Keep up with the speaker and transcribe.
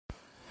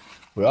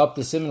We're up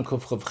to Siman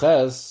Kuf Chav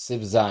Ches,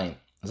 Sif Zayin.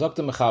 Zok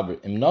the Mechaber,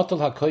 Im Notel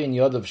HaKoyin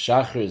Yodav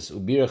Shachris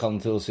Ubirach Al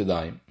Netilas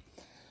Yadayim.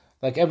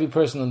 Like every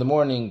person in the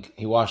morning,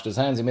 he washed his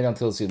hands, he made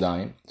Netilas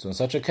Yadayim. So in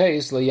such a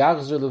case, Lo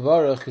Yachzer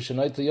Levarach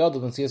Kishanayt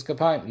Yodav Netilas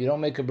Kapayim. You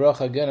don't make a bracha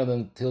again on the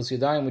Netilas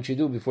Yadayim, which you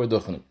do before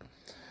Duchenik.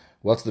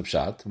 What's the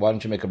pshat? Why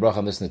don't you make a bracha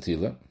on this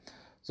Netila?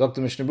 Zok the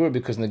Mishnah Berurah,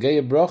 because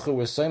Negei bracha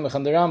we're Soymech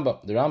on the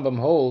Rambam. The Rambam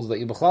holds that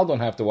you b'chlal don't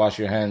have to wash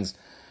your hands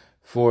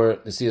for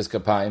Netilas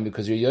Kapayim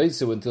because you're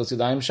Yoytze with Netilas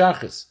Yadayim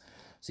Shachris.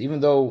 So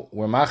even though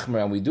we're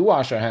machmer and we do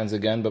wash our hands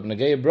again, but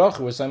negei bracha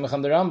we're saying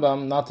on the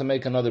Rambam not to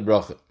make another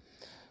bracha.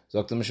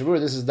 So the Mishnah Berurah,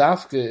 this is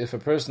dafke if a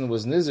person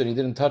was nizir and he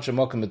didn't touch a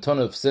mokum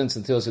betunuf since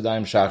until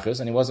Yadayim Shachris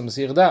and he wasn't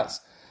masir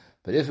das.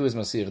 But if he was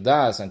masir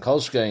das and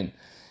kolshkein,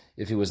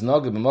 if he was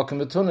nogib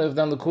mokum betunuf,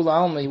 then the kula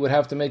alma he would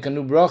have to make a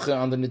new bracha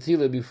on the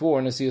netila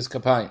before nesiyas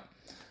kapayim.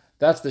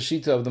 That's the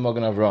shita of the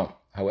Mogen Avram.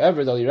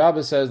 However, the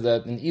Rabbah says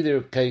that in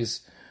either case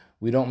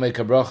we don't make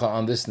a bracha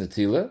on this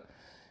netila.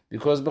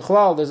 Because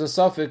b'chlal, there's a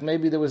suffix,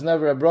 maybe there was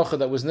never a bracha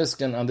that was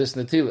nisken on this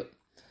netila.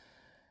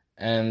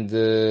 And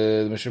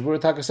the Mishnah Berurah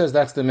Taka says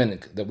that's the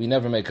minik, that we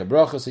never make a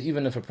bracha. So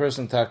even if a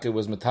person Taka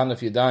was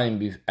metanaf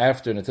yadayim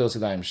after netilas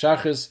yadayim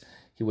shachris,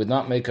 he would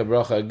not make a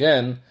bracha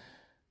again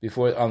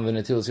before on the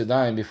netilas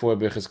yadayim before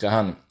birchas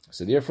kahanim.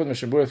 So therefore, the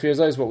Mishnah Berurah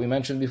fears is what we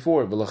mentioned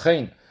before.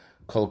 V'lachein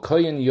kol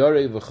koyin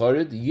yorei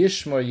v'chorid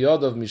yishmar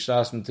yadav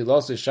mishas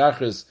netilas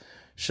shachris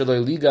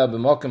shaloi liga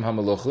b'mokim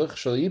hamaluchlich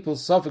shaloi yipul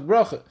suffix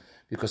bracha.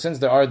 Because since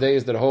there are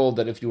days that hold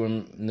that if you were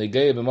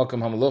negei b'makom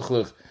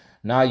hamaluchlich,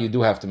 now you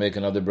do have to make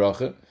another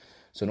bracha.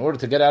 So in order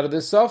to get out of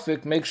this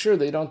suffix, make sure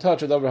that you don't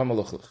touch a davar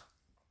hamaluchlich.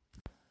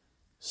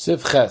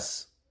 Sif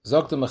ches,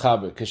 zok the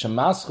mechaber,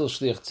 kishamaschil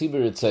shliach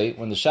tzibur ritzei,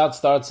 when the shat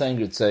starts saying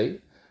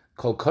ritzei,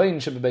 kol koyin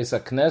shebebeis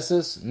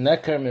hakneses,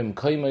 neker mim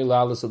koyimei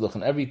la'alas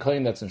aduchen. Every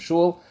koyin that's in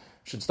shul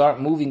should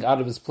start moving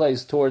out of his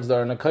place towards the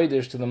Arna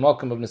Kodesh to the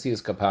makom of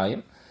Nesiyas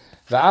Kapayim.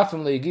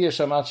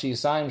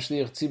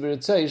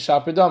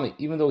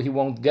 Even though he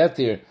won't get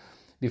there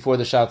before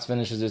the shots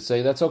finishes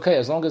Ritzei, that's okay.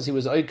 As long as he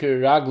was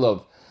Oiker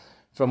Raglov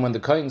from when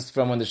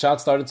the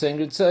shot started saying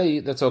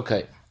Ritzei, that's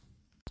okay.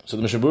 So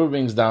the Mishnah Berurah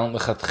brings down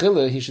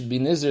L'chatchila, he should be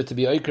Nizr to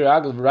be Oiker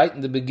Raglov right in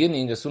the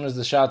beginning as soon as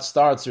the shot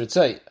starts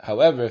Ritzei.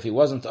 However, if he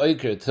wasn't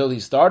Oiker till he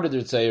started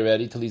Ritzei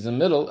already, till he's in the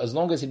middle, as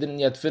long as he didn't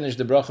yet finish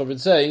the bracha of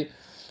Ritzei,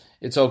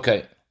 it's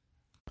okay.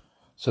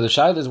 So the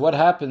shaila is what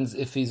happens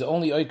if he's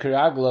only Oiker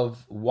Raglov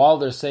while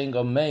they're saying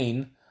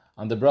Amen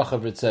on the bracha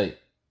of Ritzei.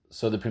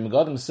 So the Pri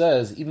Megadim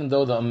says, even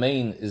though the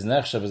Amen is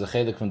nechshav as a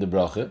chelik from the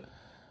bracha,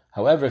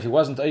 however, if he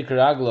wasn't Oiker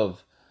Raglov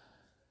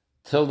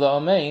till the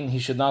Amen, he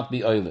should not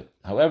be Oile.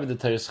 However, the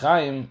Teres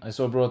Chaim, I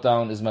saw brought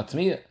down, is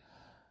Matmiyah.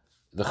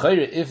 The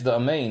Chayre, if the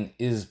Amen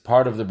is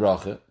part of the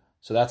bracha,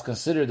 so that's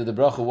considered that the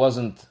bracha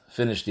wasn't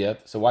finished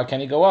yet, so why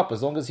can't he go up?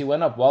 As long as he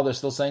went up while they're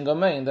still saying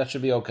Amen, that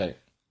should be okay.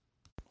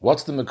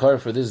 What's the makar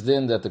for this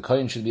din that the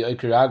kohen should be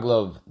Oiker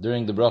Raglov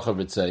during the bracha of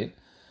Ritzei?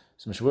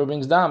 So Mishnah Berurah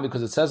brings down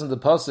because it says in the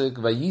pasuk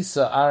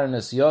Vayisa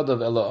Arnes Yodav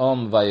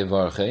Elaom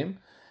Vayevarchem,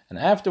 and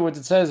afterwards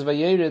it says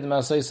Vayered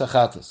Masei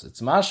Sachatas.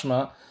 It's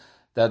mashma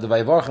that the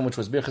Vayevarchem, which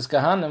was Birchas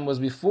Kahanim, was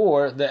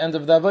before the end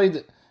of the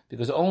Avodah,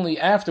 because only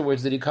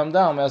afterwards did he come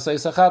down Masei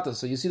Sachatas.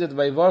 So you see that the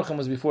Vayevarchem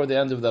was before the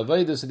end of the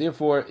Avodah. So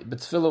therefore,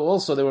 B'tfilah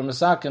also they were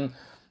masakin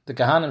the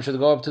Kahanim should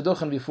go up to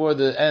Duchen before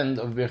the end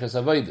of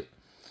Birchas Avodah.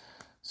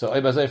 So,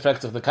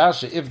 effect of the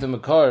kasha, if the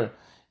makar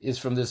is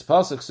from this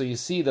pasuk, so you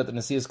see that the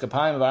Nesiyas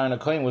Kapayim of Aaron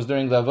HaKohen was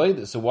during the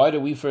Avodah. So why do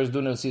we first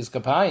do Nesiyas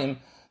Kapayim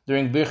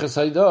during Birchas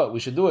Haidah? We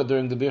should do it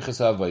during the Birchas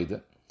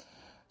HaAvodah.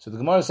 So the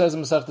Gemara says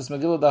in Masechtas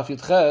Megillah Daf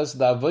Yud Ches,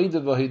 the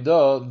Avodah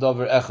v'Haidah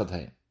davar echad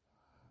hein.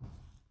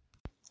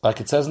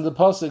 Like it says in the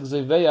pasuk,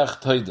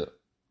 Zeveyach Toida.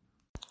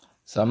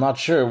 So I'm not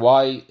sure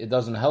why it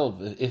doesn't help.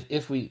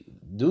 If we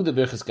do the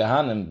Birchas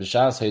Kahanim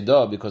b'Shas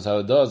Haidah, because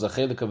Haidah is a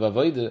chelik of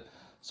Avodah,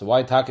 so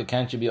why Taka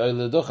can't you be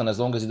Oile Duchen as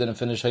long as you didn't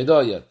finish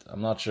Haidah yet? I'm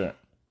not sure.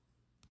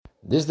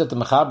 This that the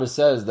Mechaber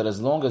says that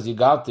as long as you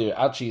got there,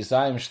 Achi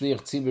Yisayim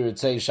Shliach Tzibur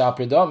Ritzei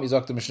Shapridam,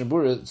 Yizak the Mishnah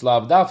Berurah, it's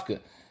Lav Davke,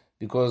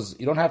 because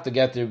you don't have to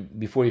get there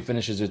before he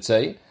finishes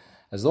Ritzei.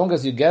 As long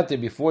as you get there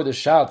before the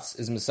shots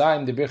is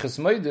Messiah the Birchas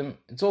Moedim,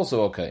 it's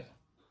also okay.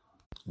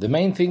 The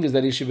main thing is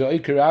that he should be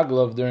Oiker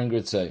Raglov during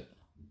Ritzei.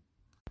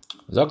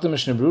 Yizak the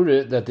Mishnah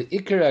Berurah that the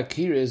Iker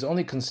Akira is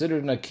only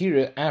considered an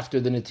Akira after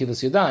the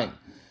Netilas Yadayim.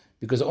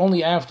 Because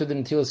only after the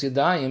Netilas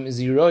Yadayim is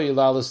Yiroi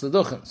Lalas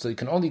L'Duchen. So you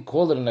can only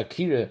call it an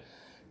Akira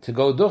to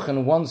go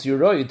Duchen once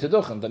Yiroi to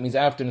Duchen. That means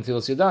after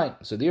Netilas Yadayim.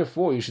 So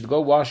therefore, you should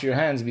go wash your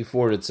hands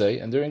before Ritzei,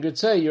 and during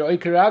Ritzei, you're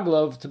Oiker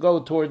Raglov to go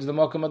towards the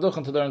Mokum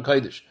HaDuchen to the Aron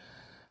Kodesh.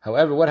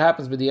 However, what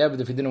happens with the Eved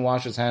if he didn't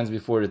wash his hands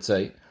before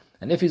Ritzei?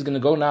 And if he's going to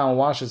go now and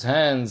wash his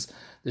hands,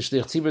 the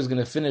Shliach Tzibur is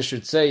going to finish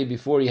Ritzei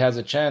before he has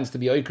a chance to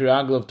be Oiker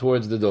Raglov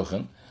towards the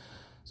Duchen.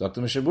 So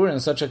Dr. Mishnah Berurah, in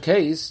such a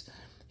case,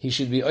 he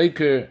should be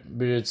Oiker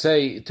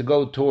B'Ritzei to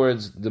go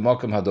towards the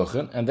Mokum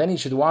HaDuchen, and then he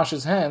should wash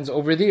his hands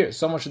over there.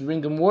 Someone should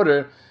bring him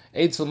water,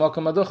 Eitzel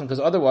Mokum HaDuchen, because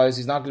otherwise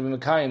he's not going to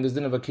be Mekayim, this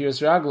din of Akiras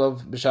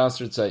Raglov, B'Shas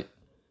Ritzei.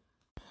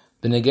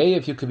 B'negei,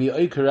 if you could be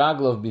Oiker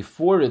Raglov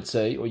before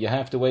Ritzei, or you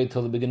have to wait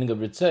till the beginning of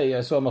Ritzei, I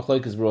saw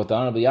Machlokes brought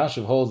down, Rabbi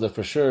Yashiv holds that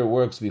for sure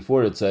works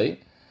before Ritzei.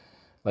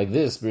 Like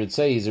this,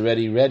 Ritzei he's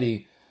already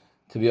ready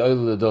to be Oil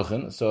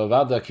L'Duchen, so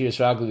Avad Akiris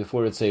Raglov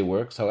before Ritzei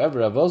works. However,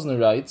 Rav Wosner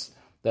writes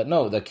that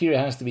no, the Akira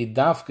has to be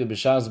Dafke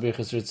B'Shaz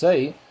Birchas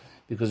Ritzei,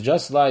 because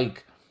just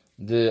like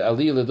the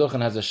Aliyah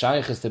L'Duchen has a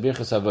Shaychus to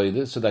Birchas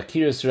Avodah, so the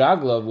Akiris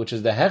Raglov, which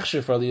is the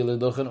Hechsher for Aliyah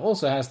L'Duchen,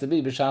 also has to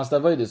be B'Shaz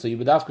Avodah. So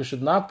Yibadafke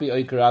should not be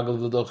Oiker Raglov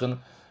L'Duchen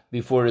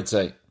before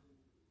Ritzei.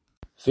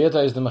 Vierta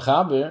is the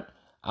Mechaber,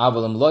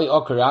 Avalim loy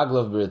Oker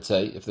Raglov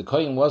b'Ritzei. If the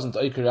Kohen wasn't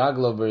Oker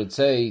Raglov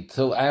b'Ritzei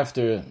till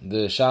after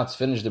the shots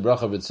finished the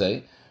bracha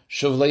b'Ritzei,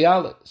 Shuv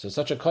Layale. So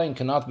such a Kohen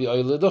cannot be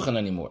Oil L'Duchen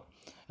anymore.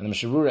 And the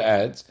Mishabura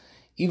adds,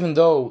 even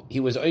though he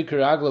was Oker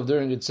Raglov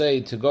during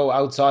Ritzei to go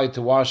outside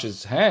to wash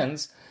his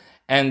hands,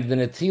 and the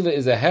Netila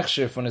is a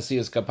Hechsher for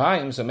Nesias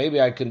Kapayim, so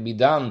maybe I can be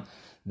done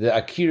the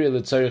Akira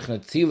L'Tzarich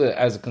Netila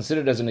as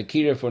considered as an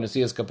Akira for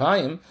Nesias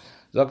Kapayim.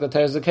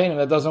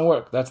 That doesn't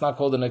work. That's not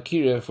called an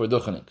akira for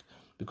duchening,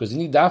 because you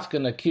need dafka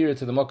an akira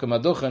to the mokam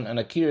aduchen, and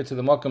akira to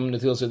the mokam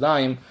netil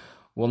sedayim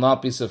will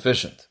not be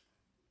sufficient.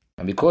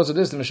 And because of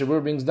this, the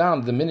Mishabur brings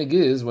down the minig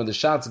is when the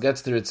shots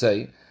gets to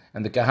Ritzei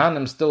and the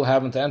kahanim still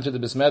haven't to enter the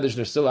bismedish,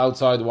 they're still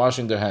outside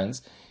washing their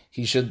hands.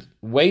 He should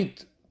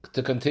wait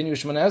to continue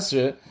Shemona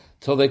Esrei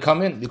till they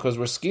come in, because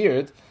we're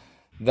scared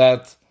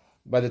that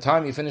by the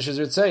time he finishes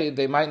Ritzei,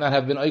 they might not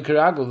have been Oiker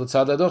Raglov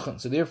l'tzad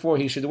aduchen. So therefore,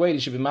 he should wait. He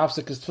should be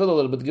mafsek his tefillah a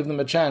little bit, give them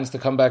a chance to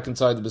come back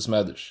inside the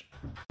Bismedish.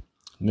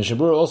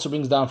 Mishabur also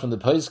brings down from the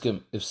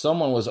Paiskim, if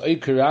someone was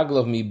Oiker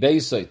Raglov mi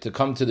beisai to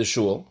come to the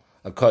shul,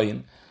 a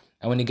kohen,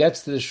 and when he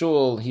gets to the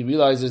shul, he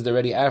realizes they're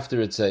already after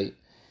Ritzei,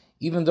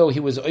 even though he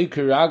was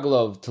Oiker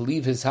Raglov to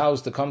leave his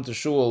house to come to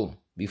shul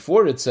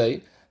before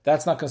Ritzei,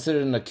 that's not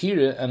considered an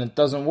akira, and it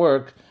doesn't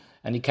work,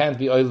 and he can't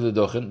be Oil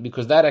L'Duchen,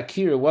 because that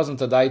akira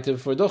wasn't a daitiv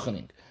for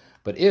duchening.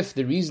 But if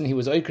the reason he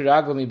was Oiker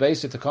Raglov mi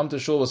beisai to come to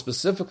shul was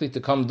specifically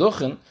to come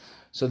duchen,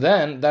 so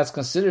then that's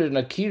considered an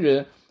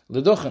akira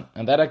l'duchen,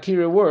 and that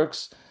akira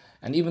works.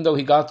 And even though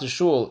he got to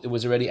shul, it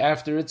was already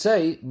after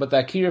Ritzei, but the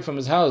akira from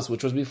his house,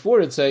 which was before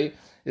Ritzei,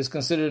 is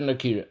considered an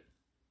akira.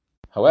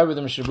 However,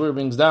 the Mishabur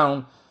brings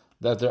down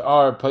that there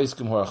are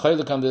paiskim who are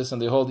chaylik on this,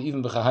 and they hold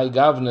even b'chahai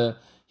gavne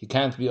he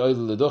can't be oil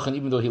l'duchen,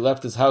 even though he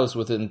left his house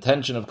with the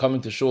intention of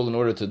coming to shul in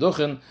order to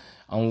duchen,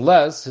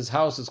 unless his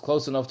house is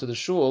close enough to the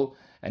shul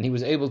and he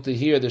was able to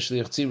hear the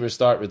Shliach Tzibur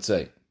start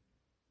Ritzei.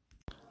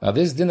 Now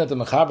this din that the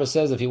Mechaber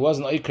says, if he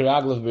wasn't Oiker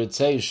Raglov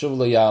b'Ritzei, Shuv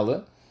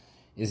Layale,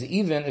 is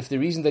even if the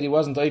reason that he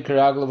wasn't Oiker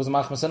Raglov was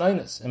Machmas and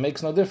Einis. It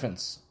makes no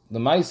difference. The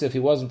Maisa, if he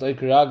wasn't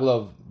Oiker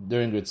Raglov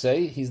during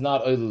Ritzei, he's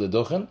not Oil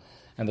L'Duchen.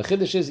 And the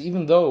Chiddush is,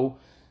 even though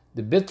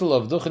the bittul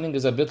of Duchening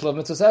is a bittul of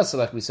Mitzvah Eseh,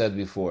 like we said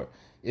before,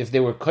 if they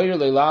were Koyer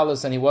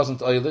Leilalis and he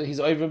wasn't Oil, he's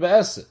Oiver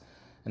Be'eseh.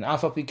 And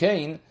Afa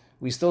Pikein,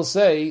 we still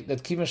say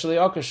that Kivin Shalei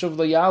Oker Shuv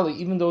Layale,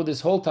 even though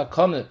this whole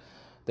takana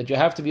that you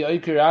have to be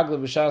Oiker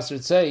Raglov b'Shas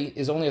Ritzei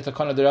is only a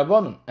takana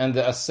derabanan, and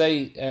the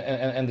asay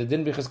and the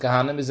din bichas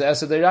kahanim is the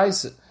esed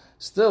deraisa.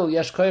 Still,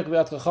 yesh koyach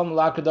v'at chacham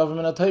la'akadav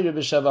min atayir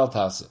b'sheval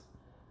tasa.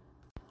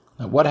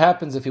 Now, what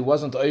happens if he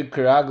wasn't Oiker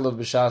Raglov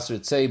b'Shas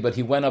Ritzei, but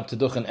he went up to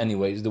duchen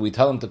anyways? Do we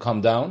tell him to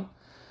come down?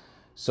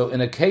 So, in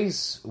a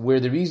case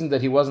where the reason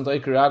that he wasn't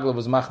Oiker Raglov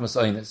was machmas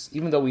einis,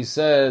 even though we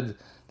said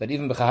that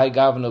even b'chahai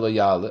gavna lo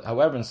yale.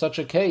 However, in such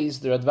a case,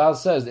 the Radval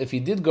says if he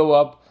did go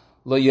up,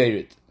 lo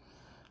yerit.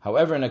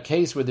 However, in a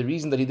case where the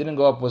reason that he didn't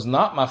go up was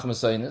not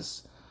machmas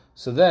einis,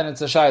 so then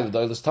it's a shayla. The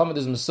Oilus Talmud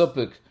is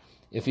mesupik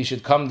if he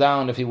should come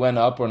down if he went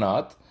up or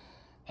not.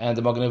 And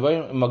the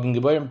Magen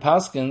Gebayim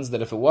paskins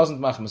that if it wasn't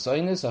machmas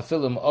einis,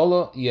 afilim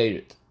ola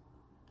yerit.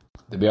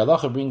 The Be'er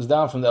Halacha brings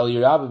down from the El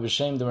Yirabi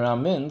b'shem the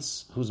Meram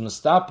Mintz, who's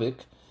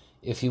mistapik,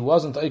 if he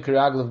wasn't Oiker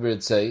Raglov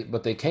b'Ritzei,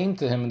 but they came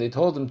to him and they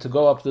told him to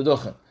go up the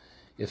duchen.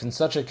 If in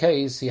such a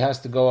case he has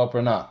to go up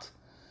or not.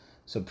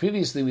 So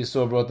previously we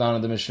saw brought down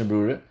in the Mishnah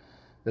Brura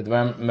that the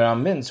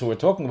Meram Mintz, who we're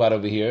talking about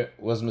over here,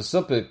 was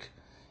mesupik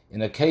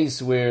in a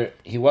case where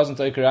he wasn't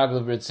Oiker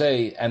Raglov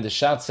b'Ritzei and the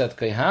shat said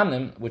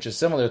Kaihanim, which is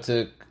similar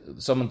to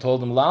someone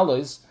told him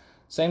Lalois,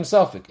 same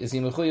suffix. Is he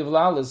mechuyev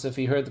Lalos if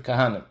he heard the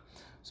Kahanim?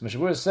 So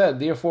Mishnah Brura said,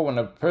 therefore when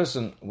a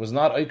person was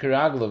not Oiker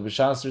Raglov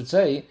b'Shas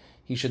Ritzei,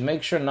 he should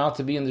make sure not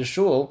to be in the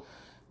shul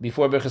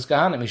before Birchas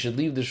Kahanim. He should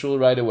leave the shul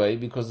right away,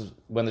 because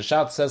when the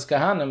shat says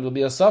Kahanim, there'll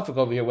be a suffix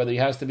over here whether he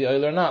has to be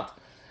oil or not.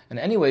 And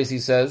anyways, he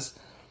says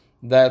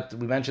that,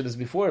 we mentioned this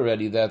before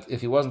already, that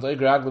if he wasn't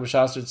Oiker Raglov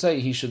b'Shas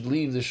Ritzei, he should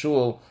leave the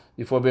shul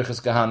before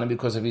Birchas Kahanim,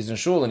 because if he's in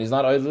shul and he's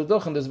not oil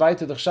l'duchen, there's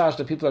weiter the chashash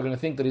that people are going to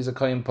think that he's a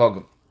kohen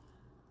pogum.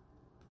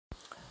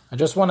 I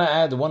just want to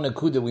add one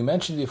nakuda. We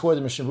mentioned before,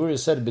 the Mishnah Brura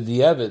said,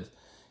 b'di'evid,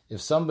 if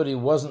somebody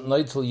wasn't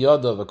Noitel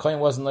Yodov, a kohen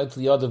wasn't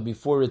Noitel Yodov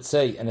before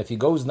Ritzei, and if he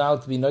goes now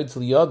to be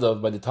Noitel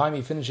Yodov, by the time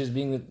he finishes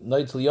being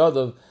Noitel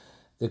Yodov,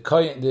 the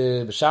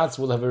Shatz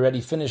will have already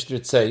finished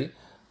Ritzei,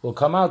 will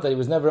come out that he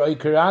was never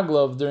Oiker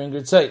Raglov during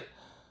Ritzei.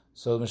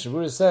 So the Mishnah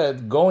Brura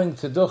said, going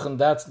to Duchen,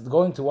 that's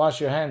going to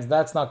wash your hands,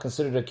 that's not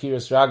considered a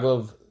Kiris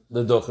Raglov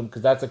L'Duchen,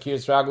 because that's a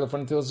Kiris Raglov for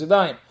Netil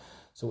Zidayim.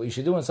 So what you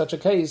should do in such a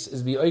case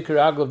is be oiker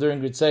raglav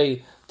during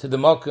Ritzei to the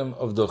makom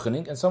of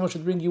duchening, and someone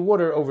should bring you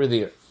water over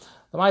there.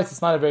 The mice,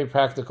 it's not a very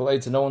practical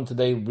aid, so no one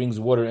today brings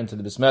water into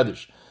the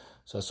Bismedish.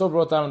 So I saw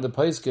brought down in the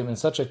Paiskim, in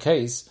such a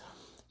case,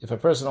 if a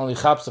person only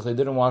chapsach, they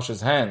didn't wash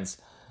his hands,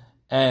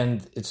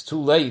 and it's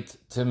too late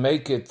to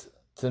make it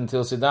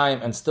until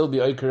Sidaim and still be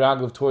oiker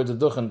raglav towards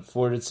the duchen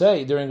for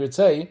Ritzei, during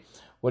Ritzei,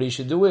 what he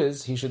should do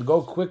is, he should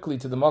go quickly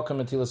to the makom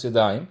until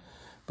Sidaim,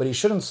 but he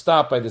shouldn't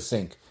stop by the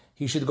sink.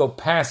 He should go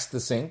past the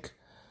sink,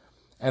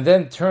 and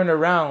then turn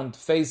around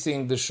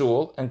facing the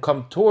shul and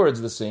come towards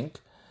the sink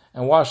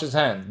and wash his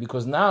hands.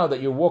 Because now that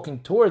you're walking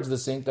towards the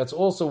sink, that's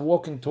also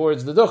walking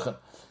towards the duchen.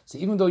 So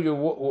even though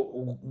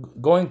you're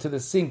going to the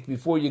sink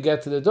before you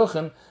get to the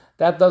duchen,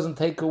 that doesn't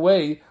take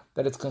away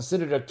that it's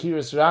considered a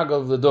kiris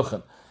ragel of the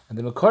duchen. And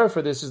the makor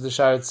for this is the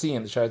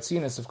Sharatzian. The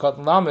Sharatzian is of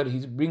Katan Lamed.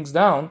 He brings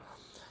down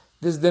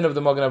this din of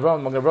the Magen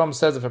Avraham. Magen Avraham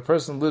says if a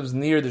person lives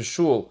near the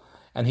shul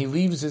and he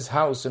leaves his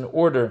house in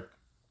order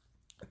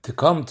to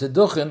come to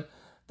duchen,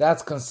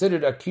 that's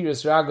considered a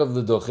kiris rag of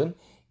the duchen,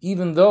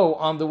 even though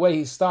on the way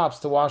he stops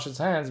to wash his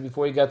hands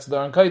before he gets to the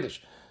Aron Kodesh.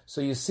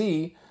 So you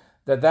see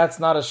that that's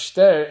not a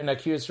shter in a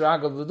kiris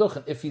rag of the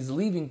duchen. If he's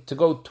leaving to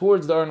go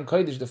towards the Aron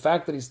Kodesh, the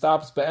fact that he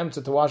stops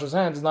be'emtza to wash his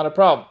hands is not a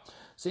problem.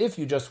 So if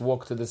you just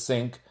walk to the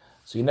sink,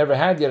 so you never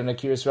had yet an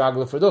akiris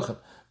ragla for duchen.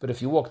 But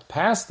if you walked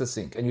past the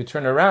sink and you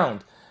turn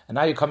around, and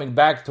now you're coming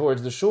back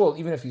towards the shul,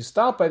 even if you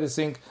stop by the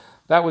sink,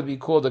 that would be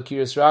called a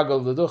akiris ragla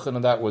of the duchen,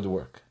 and that would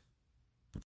work.